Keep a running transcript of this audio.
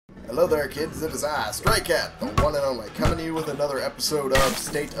Hello there, kids. It is I, Stray Cat, the one and only, coming to you with another episode of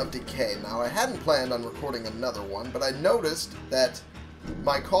State of Decay. Now, I hadn't planned on recording another one, but I noticed that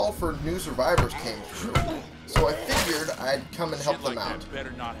my call for new survivors came through, so I figured I'd come and help them out. That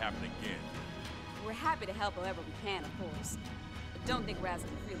better not happen again. We're happy to help however we can, of course. But don't think we're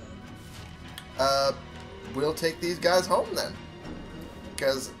asking for freeload. We'll take these guys home then,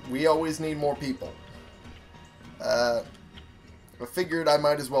 because we always need more people. I figured I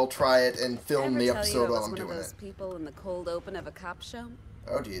might as well try it and film the episode while I'm doing it. One of those people in the cold open of a cop show?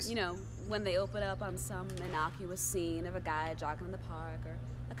 Oh, jeez. You know, when they open up on some innocuous scene of a guy jogging in the park or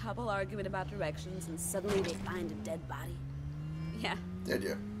a couple arguing about directions and suddenly they find a dead body. Yeah. Did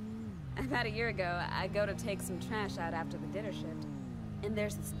you? About a year ago, I go to take some trash out after the dinner shift, and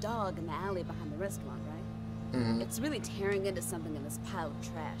there's this dog in the alley behind the restaurant, right? Mm-hmm. It's really tearing into something in this pile of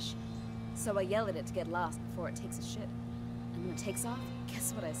trash. So I yell at it to get lost before it takes a shit. And when it takes off,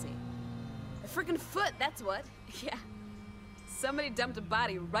 guess what I see? A freaking foot, that's what. Yeah. Somebody dumped a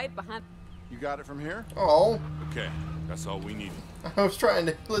body right behind. You got it from here? Oh. Okay, that's all we need. I was trying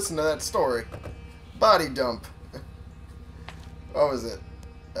to listen to that story. Body dump. What was it?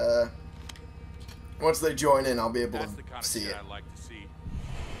 Once they join in, I'll be able to see it. I'd like to see.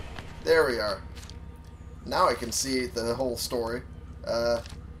 There we are. Now I can see the whole story.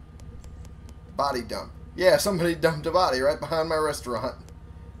 Body dump. Yeah, somebody dumped a body right behind my restaurant.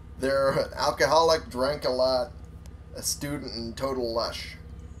 They're an alcoholic, drank a lot, a student, and total lush.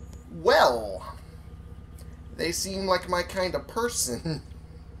 Well, they seem like my kind of person.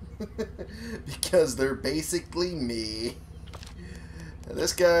 Because they're basically me.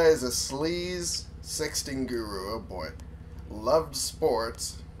 This guy is a sleaze sexting guru. Oh boy. Loved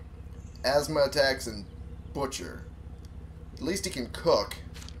sports, asthma attacks, and butcher. At least he can cook.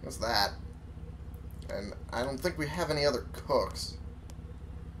 What's that? And I don't think we have any other cooks.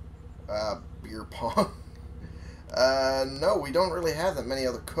 Beer pong. No, we don't really have that many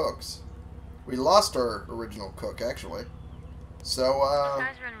other cooks. We lost our original cook, actually. So,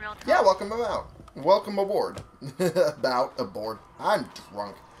 yeah, welcome about. Welcome aboard. Aboard. I'm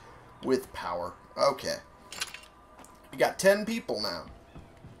drunk. With power. Okay. We got 10 people now.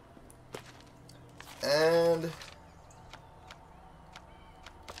 And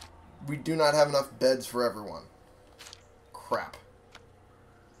we do not have enough beds for everyone. Crap.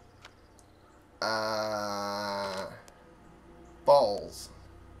 Balls.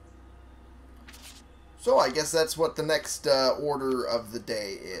 So I guess that's what the next order of the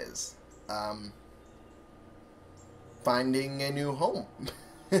day is. Finding a new home.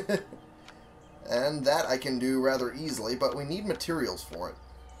 And that I can do rather easily, but we need materials for it.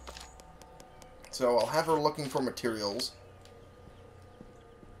 So I'll have her looking for materials.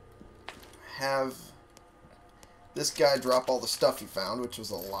 Have this guy drop all the stuff he found, which was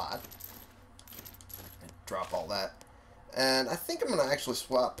a lot. Drop all that. And I think I'm going to actually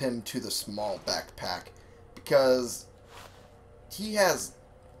swap him to the small backpack, because he has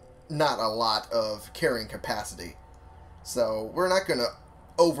not a lot of carrying capacity. So we're not going to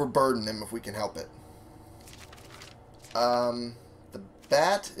overburden him if we can help it. The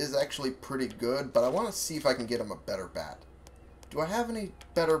bat is actually pretty good, but I want to see if I can get him a better bat. Do I have any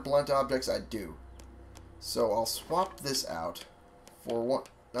better blunt objects? I do. So I'll swap this out for one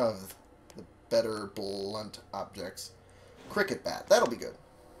of the better blunt objects. Cricket bat. That'll be good.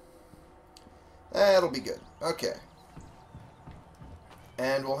 That'll be good. Okay.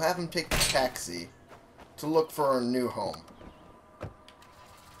 And we'll have him take the taxi to look for our new home.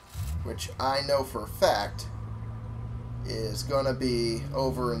 Which I know for a fact is going to be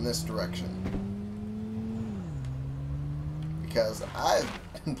over in this direction. Because I've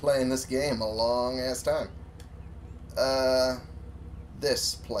been playing this game a long-ass time.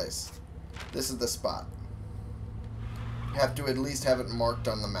 This place. This is the spot. Have to at least have it marked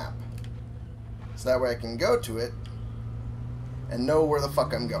on the map. So that way I can go to it and know where the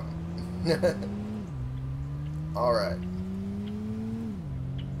fuck I'm going. Alright.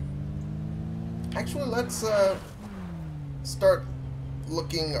 Actually, let's start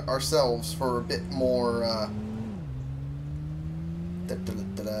looking ourselves for a bit more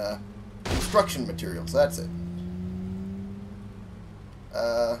construction materials. That's it.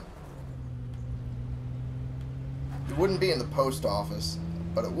 It wouldn't be in the post office,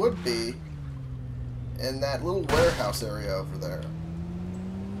 but it would be in that little warehouse area over there,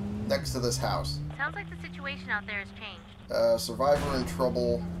 next to this house. Sounds like the situation out there has changed. Survivor in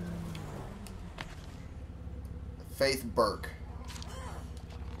trouble. Faith Burke.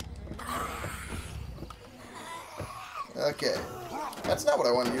 Okay. That's not what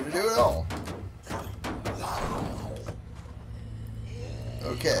I wanted you to do at all.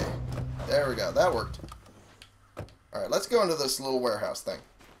 Okay. There we go. That worked. Alright, let's go into this little warehouse thing.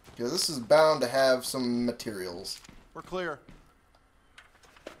 Because this is bound to have some materials. We're clear.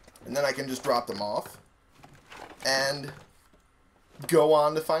 And then I can just drop them off. And go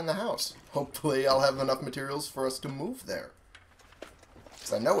on to find the house. Hopefully I'll have enough materials for us to move there.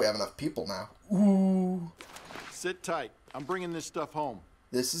 Because I know we have enough people now. Ooh. Sit tight. I'm bringing this stuff home.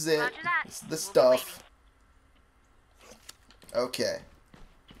 This is it. Roger that. This is the stuff. Okay.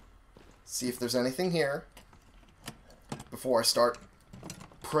 See if there's anything here. Before I start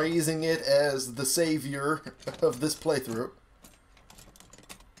praising it as the savior of this playthrough.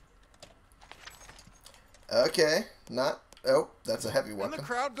 Okay. Not... Oh, that's a heavy weapon. And the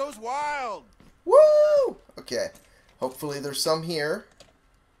crowd goes wild. Woo! Okay. Hopefully there's some here.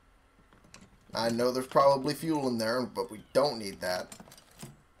 I know there's probably fuel in there, but we don't need that.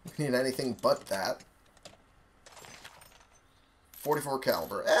 We need anything but that. 44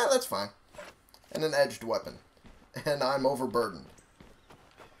 caliber. That's fine. And an edged weapon. And I'm overburdened.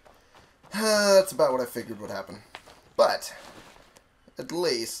 That's about what I figured would happen. But, at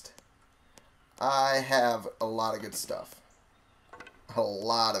least, I have a lot of good stuff. A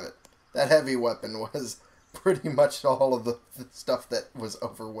lot of it. That heavy weapon was pretty much all of the stuff that was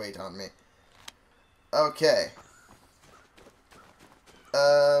overweight on me. Okay.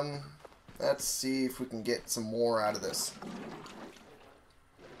 Let's see if we can get some more out of this.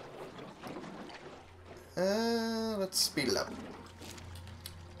 Let's speed it up.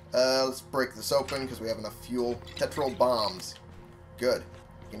 Let's break this open because we have enough fuel. Petrol bombs. Good.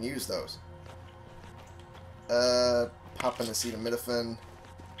 We can use those. Pop in acetaminophen.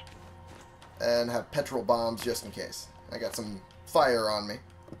 And have petrol bombs just in case. I got some fire on me,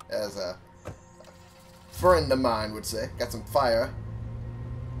 as a friend of mine would say. Got some fire.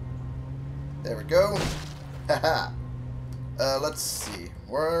 There we go. Haha. Let's see.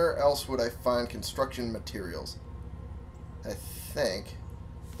 Where else would I find construction materials? I think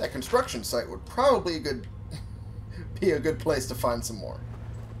that construction site would probably be a good place to find some more.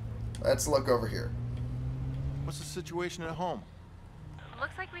 Let's look over here. What's the situation at home?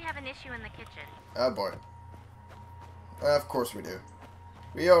 Looks like we have an issue in the kitchen. Oh boy. Of course we do.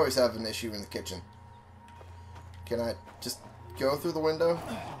 We always have an issue in the kitchen. Can I just go through the window?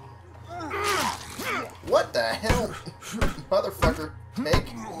 What the hell? Motherfucker,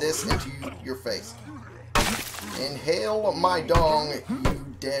 take this into your face. Inhale my dong,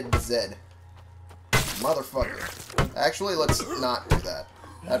 you dead Zed. Motherfucker. Actually, let's not do that.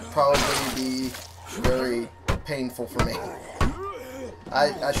 That'd probably be very painful for me.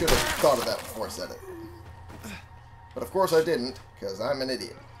 I should have thought of that before I said it. But of course I didn't, because I'm an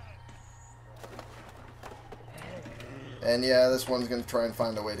idiot. And yeah, this one's going to try and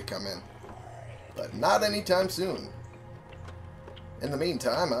find a way to come in. But not anytime soon. In the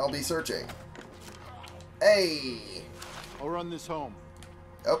meantime, I'll be searching. Hey! I'll run this home.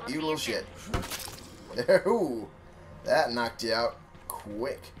 Oh, you little shit. Ooh, that knocked you out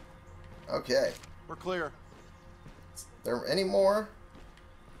quick. Okay. We're clear. Is there any more?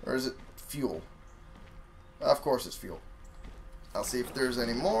 Or is it fuel? Of course it's fuel. I'll see if there's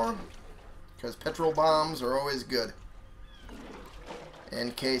any more. Because petrol bombs are always good.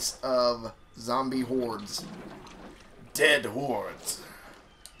 In case of zombie hordes. Dead hordes.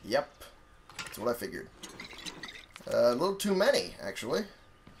 Yep. That's what I figured. A little too many, actually.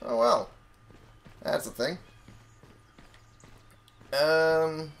 Oh well. That's the thing.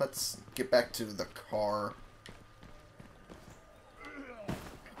 Let's get back to the car.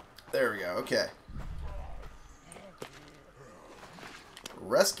 There we go, okay.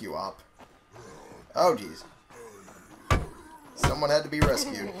 Rescue op? Oh, geez. Someone had to be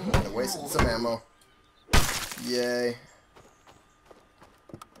rescued. I wasted some ammo. Yay.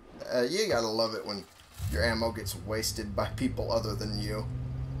 You gotta love it when your ammo gets wasted by people other than you.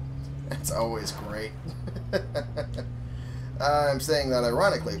 That's always great. I'm saying that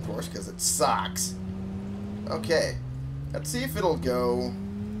ironically, of course, because it sucks. Okay. Let's see if it'll go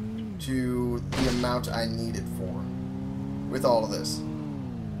to the amount I need it for. With all of this.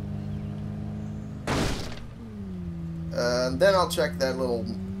 Then I'll check that little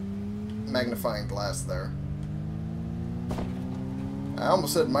magnifying glass there. I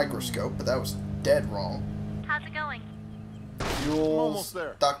almost said microscope, but that was dead wrong. How's it going? Fuel Almost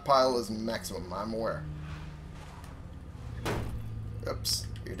there. stockpile is maximum, I'm aware. Oops.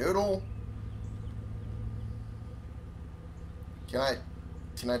 You doodle. Can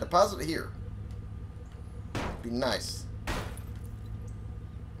I deposit it here? Be nice.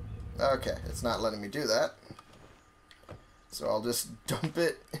 Okay, it's not letting me do that. So I'll just dump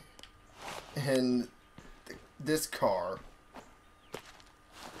it in this car.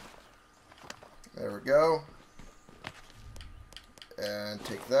 There we go. And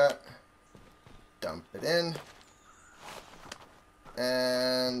take that. Dump it in.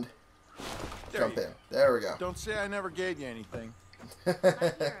 And jump in. There we go. Don't say I never gave you anything.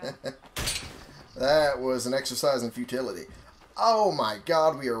 That was an exercise in futility. Oh my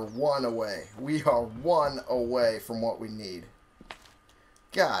god, we are one away. We are one away from what we need.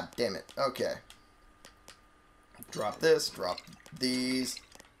 God damn it. Okay. Drop this, drop these,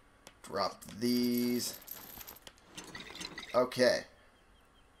 drop these. Okay.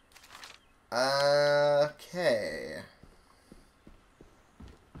 Okay.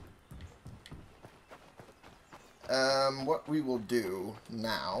 What we will do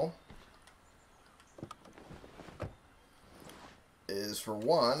now is, for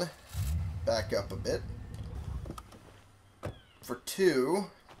one, back up a bit. For two,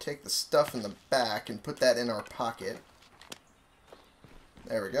 take the stuff in the back and put that in our pocket.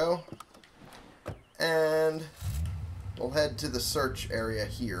 There we go. And we'll head to the search area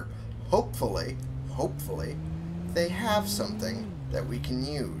here. Hopefully, they have something that we can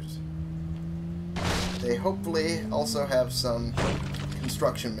use. They hopefully also have some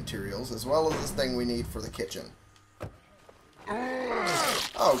construction materials, as well as this thing we need for the kitchen.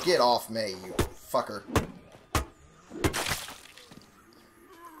 Oh, get off me, you fucker.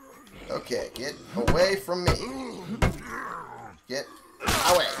 Okay, get away from me. Get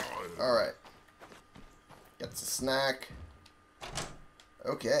away. Alright. Gets a snack.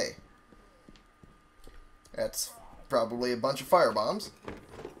 Okay. That's probably a bunch of firebombs.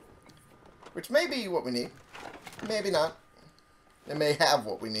 Which may be what we need. Maybe not. It may have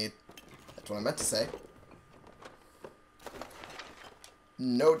what we need. That's what I meant to say.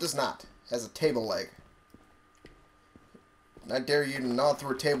 No, it does not. It has a table leg. I dare you to gnaw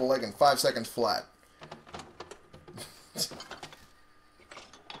through a table leg in 5 seconds flat.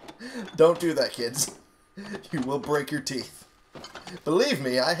 Don't do that, kids. You will break your teeth. Believe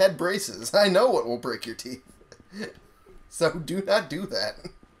me, I had braces. I know what will break your teeth. So do not do that.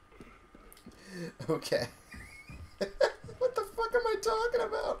 Okay. What the fuck am I talking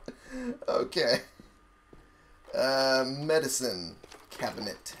about? Okay. Medicine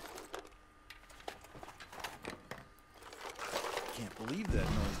cabinet. Can't believe that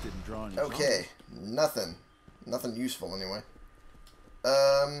noise didn't draw any Okay, nothing. Nothing useful anyway.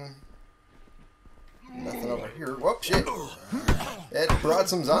 Nothing over here. Whoop, shit. It brought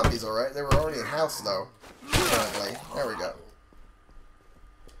some zombies, alright. They were already in the house, though. Apparently. There we go.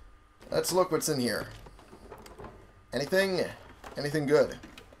 Let's look what's in here. Anything? Anything good?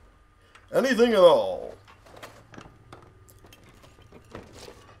 Anything at all?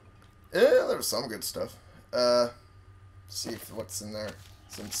 Yeah, there was some good stuff. See if what's in there.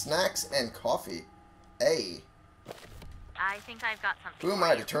 Some snacks and coffee. Hey. I think I've got something. Who am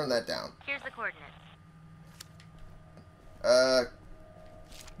I to turn that down? Here's the coordinates.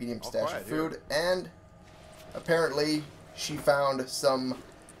 Medium stash of food, and apparently she found some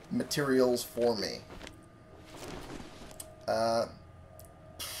materials for me. I'm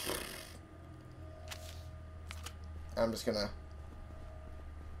just gonna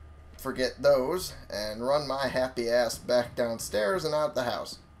forget those and run my happy ass back downstairs and out the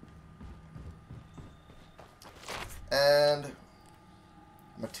house. And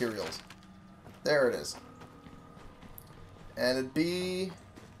materials. There it is. And it'd be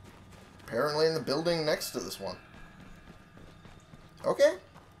apparently in the building next to this one. Okay.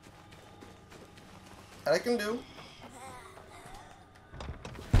 That I can do.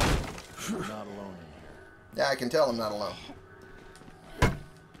 You're not alone in here. Yeah, I can tell I'm not alone.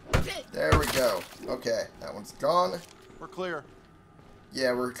 There we go. Okay, that one's gone. We're clear.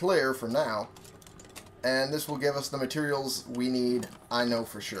 Yeah, we're clear for now. And this will give us the materials we need, I know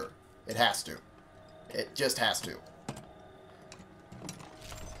for sure. It has to. It just has to.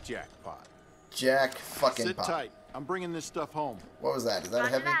 Jackpot. Jack fucking Sit pot. tight. I'm bringing this stuff home. What was that? Is that a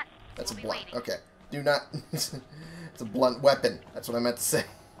Roger heavy? that. That's We'll a be blunt. waiting. Okay. Do not... It's a blunt weapon. That's what I meant to say.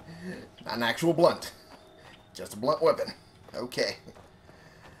 Not an actual blunt. Just a blunt weapon. Okay.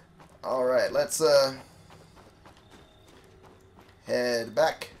 Alright, let's head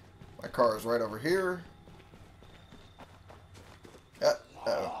back. My car is right over here.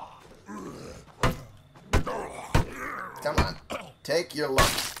 Uh-oh. Come on. Take your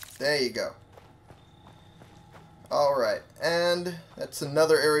lumps. There you go. Alright, and that's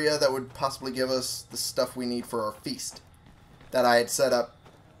another area that would possibly give us the stuff we need for our feast that I had set up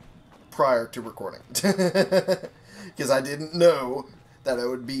prior to recording. Because I didn't know that I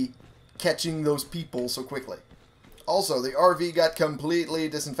would be catching those people so quickly. Also, the RV got completely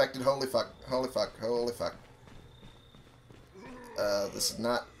disinfected. Holy fuck. Holy fuck. Holy fuck. This is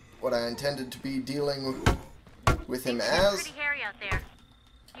not what I intended to be dealing with him It's as. pretty hairy out there.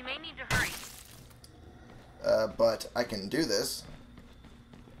 You may need to hurry. But I can do this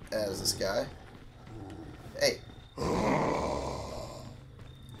as this guy. Hey.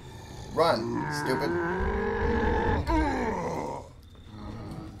 Run, stupid.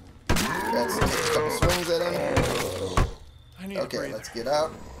 Let's take a couple swings at him. Okay, let's get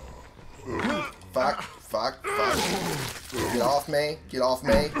out. Fuck, fuck, fuck. Get off me, get off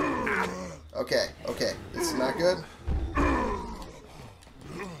me. Okay, okay, this is not good.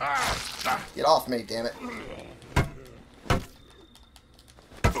 Get off me, damn it.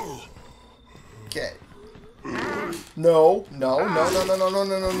 Okay. No, no, no, no, no, no, no,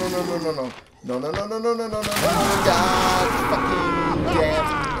 no, no, no, no, no, no, no. No, no, no, no, no, no, no, no, no, no, God fucking damn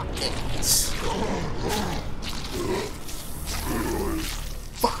it.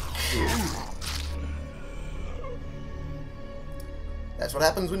 Fuck. That's what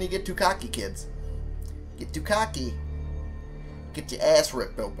happens when you get too cocky, kids. Get too cocky. Get your ass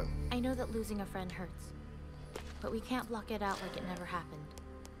ripped open. I know that losing a friend hurts, but we can't block it out like it never happened.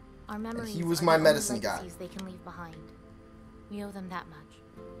 Our memories he was are my the medicine only guy. legacies they can leave behind. We owe them that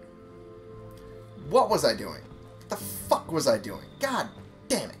much. What was I doing? What the fuck was I doing? God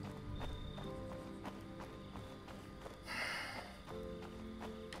damn it.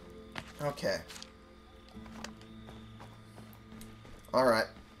 Okay. Alright.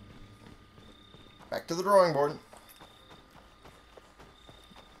 Back to the drawing board.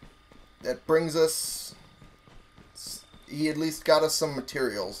 That brings us... He at least got us some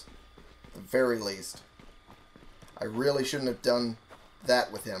materials. At the very least. I really shouldn't have done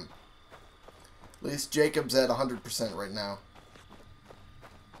that with him. At least Jacob's at 100% right now.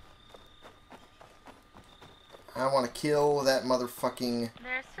 I want to kill that motherfucking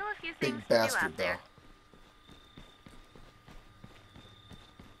There's still a few things big to do bastard, out there. though.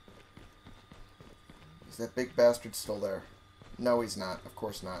 Is that big bastard still there? No, he's not. Of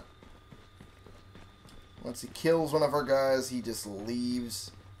course not. Once he kills one of our guys, he just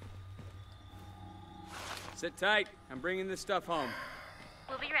leaves. Sit tight. I'm bringing this stuff home.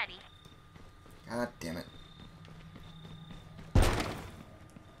 We'll be ready. God damn it.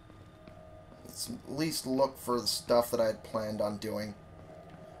 Let's at least look for the stuff that I had planned on doing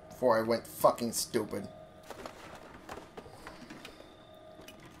before I went fucking stupid.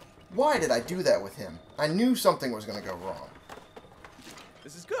 Why did I do that with him? I knew something was going to go wrong.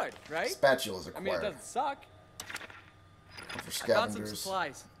 This is good, right? Spatulas I mean, it acquired. doesn't suck. For I found some scavengers.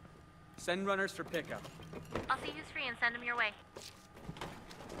 supplies. Send runners for pickup. I'll see who's free and send him your way.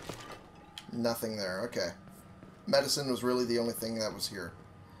 Nothing there. Okay. Medicine was really the only thing that was here.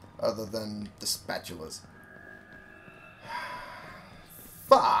 Other than the spatulas.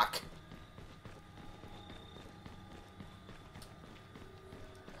 Fuck!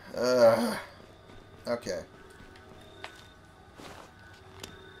 Okay.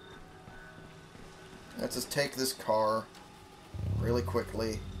 Let's just take this car really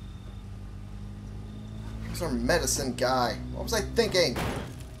quickly. Where's our medicine guy? What was I thinking?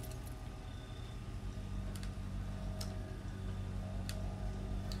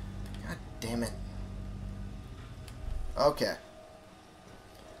 God damn it. Okay.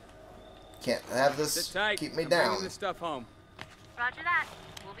 Can't have this Sit tight. keep me I'm down. bringing this stuff home. Roger that.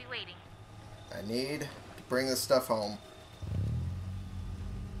 We'll be waiting. I need to bring this stuff home.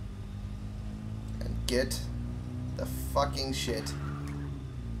 And get the fucking shit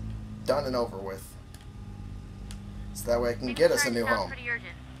done and over with. So that way I can Maybe get us a starting new sounds home. pretty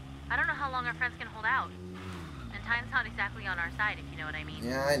urgent. I don't know how long our friends can hold out. And time's not exactly on our side, if you know what I mean.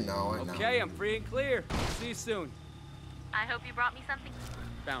 Yeah, I know, I know. Okay, I'm free and clear. See you soon. I hope you brought me something.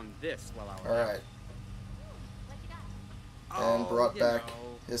 Found this while I was out. Alright. What you got? And Oh, brought you back know,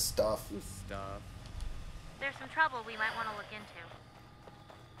 his stuff. some stuff. There's some trouble we might want to look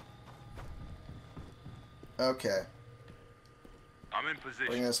into. Okay. I'm in position.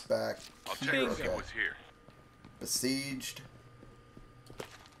 Bring this back. I'll check here. and see Okay. what's here. Besieged.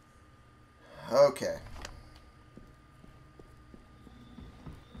 Okay.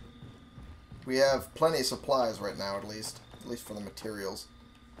 We have plenty of supplies right now, at least for the materials.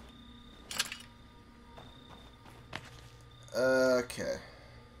 Okay.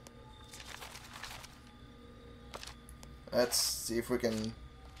 Let's see if we can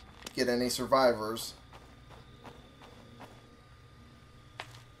get any survivors.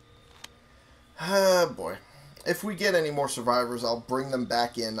 Boy. If we get any more survivors, I'll bring them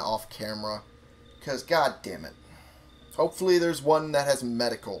back in off camera. Because, god damn it. Hopefully there's one that has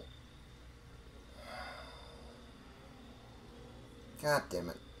medical. God damn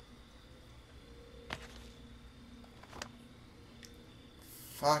it.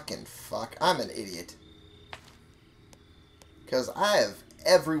 Fucking fuck. I'm an idiot. Because I have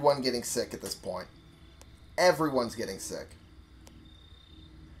everyone getting sick at this point. Everyone's getting sick.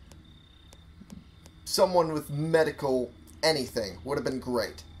 Someone with medical anything would have been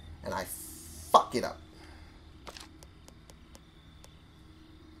great. And I fuck it up.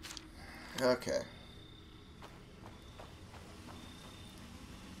 Okay.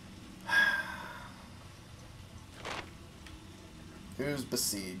 Who's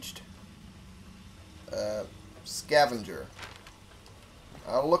besieged? Scavenger.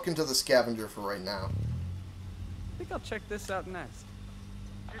 I'll look into the scavenger for right now. I think I'll check this out next.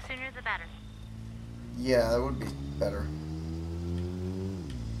 The sooner the better. Yeah, that would be better.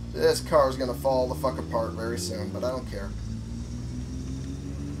 This car's gonna fall the fuck apart very soon, but I don't care.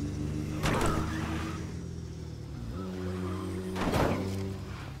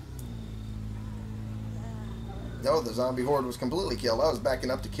 No, the zombie horde was completely killed. I was backing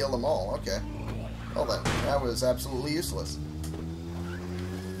up to kill them all. Okay. Well then, that was absolutely useless.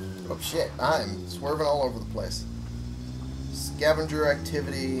 Oh shit, I'm swerving all over the place. Scavenger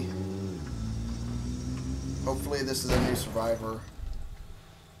activity. Hopefully this is a new survivor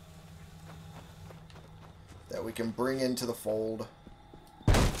that we can bring into the fold.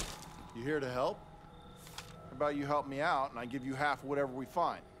 You here to help? How about you help me out and I give you half of whatever we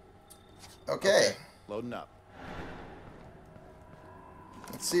find? Okay. Loading up.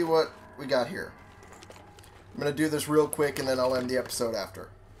 Let's see what we got here. I'm going to do this real quick and then I'll end the episode after.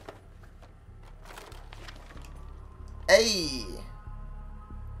 Hey!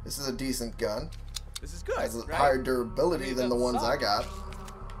 This is a decent gun. This is good. Has right? higher durability than the ones I got.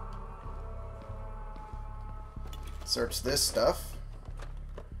 Search this stuff.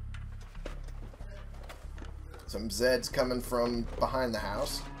 Some Zeds coming from behind the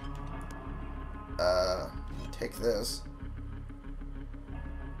house. Take this.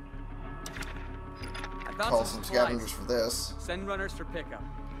 I found Call some some scavengers for this. Send runners for pickup.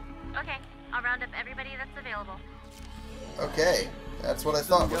 Okay, I'll round up everybody that's available. Okay, that's what I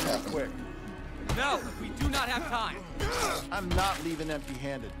thought would happen. Quick. No, we do not have time. I'm not leaving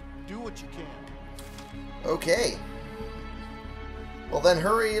empty-handed. Do what you can. Okay. Well then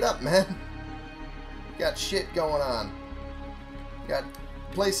hurry it up, man. Got shit going on. Got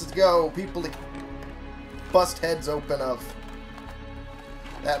places to go, people to bust heads open of.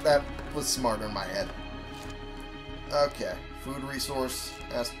 That was smarter in my head. Okay. Food resource,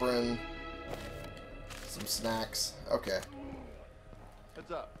 aspirin, some snacks. Okay.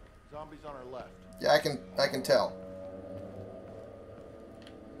 Heads up. Zombies on our left. Yeah, I can tell.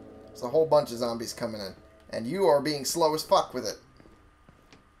 There's a whole bunch of zombies coming in. And you are being slow as fuck with it.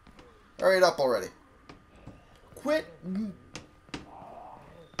 Hurry it up already. Quit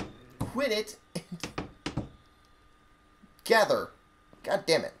it. Gather. God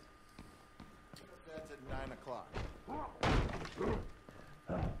damn it. That's at 9 o'clock.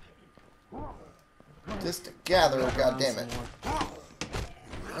 Just to gather, god damn it.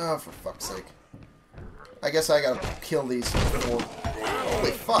 Oh, for fuck's sake. I guess I gotta kill these before.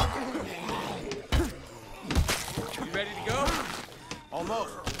 Holy fuck. You ready to go?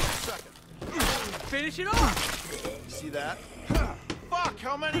 Almost. Second. Finish it off. You see that? Fuck,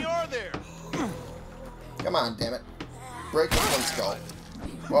 how many are there? Come on, damn it. Break this one skull.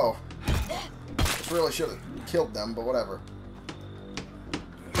 Whoa. Really should have killed them, but whatever.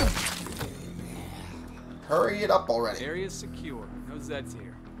 Hurry it up already. Area's secure. No Zeds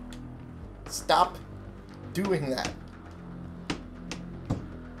here. Stop doing that.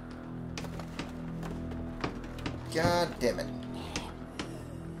 God damn it.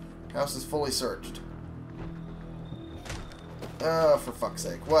 House is fully searched. Oh, for fuck's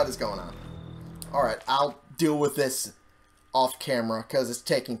sake. What is going on? Alright, I'll deal with this off camera because it's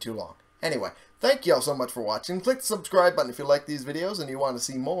taking too long. Anyway, thank you all so much for watching. Click the subscribe button if you like these videos and you want to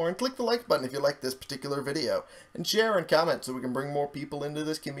see more. And click the like button if you like this particular video. And share and comment so we can bring more people into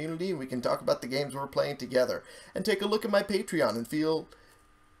this community and we can talk about the games we're playing together. And take a look at my Patreon and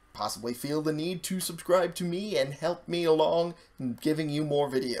possibly feel the need to subscribe to me and help me along in giving you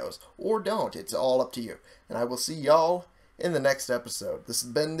more videos. Or don't. It's all up to you. And I will see y'all in the next episode. This has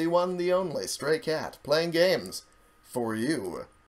been the one, the only Stray Cat, playing games for you.